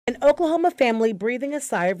An Oklahoma family breathing a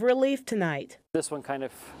sigh of relief tonight. This one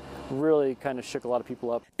really shook a lot of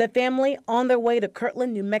people up. The family on their way to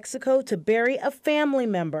Kirtland, New Mexico to bury a family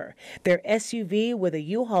member. Their SUV with a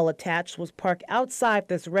U-Haul attached was parked outside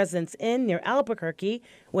this residence inn near Albuquerque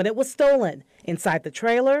when it was stolen. Inside the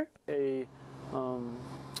trailer, A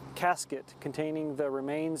casket containing the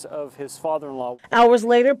remains of his father-in-law. Hours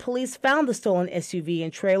later, police found the stolen SUV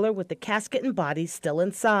and trailer with the casket and body still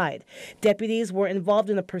inside. Deputies were involved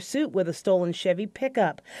in a pursuit with a stolen Chevy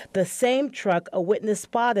pickup, the same truck a witness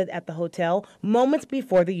spotted at the hotel moments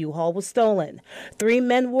before the U-Haul was stolen. 3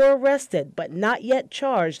 men were arrested, but not yet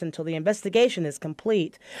charged until the investigation is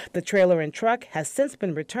complete. The trailer and truck has since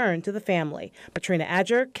been returned to the family. Patrina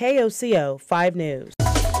Adger, KOCO 5 News.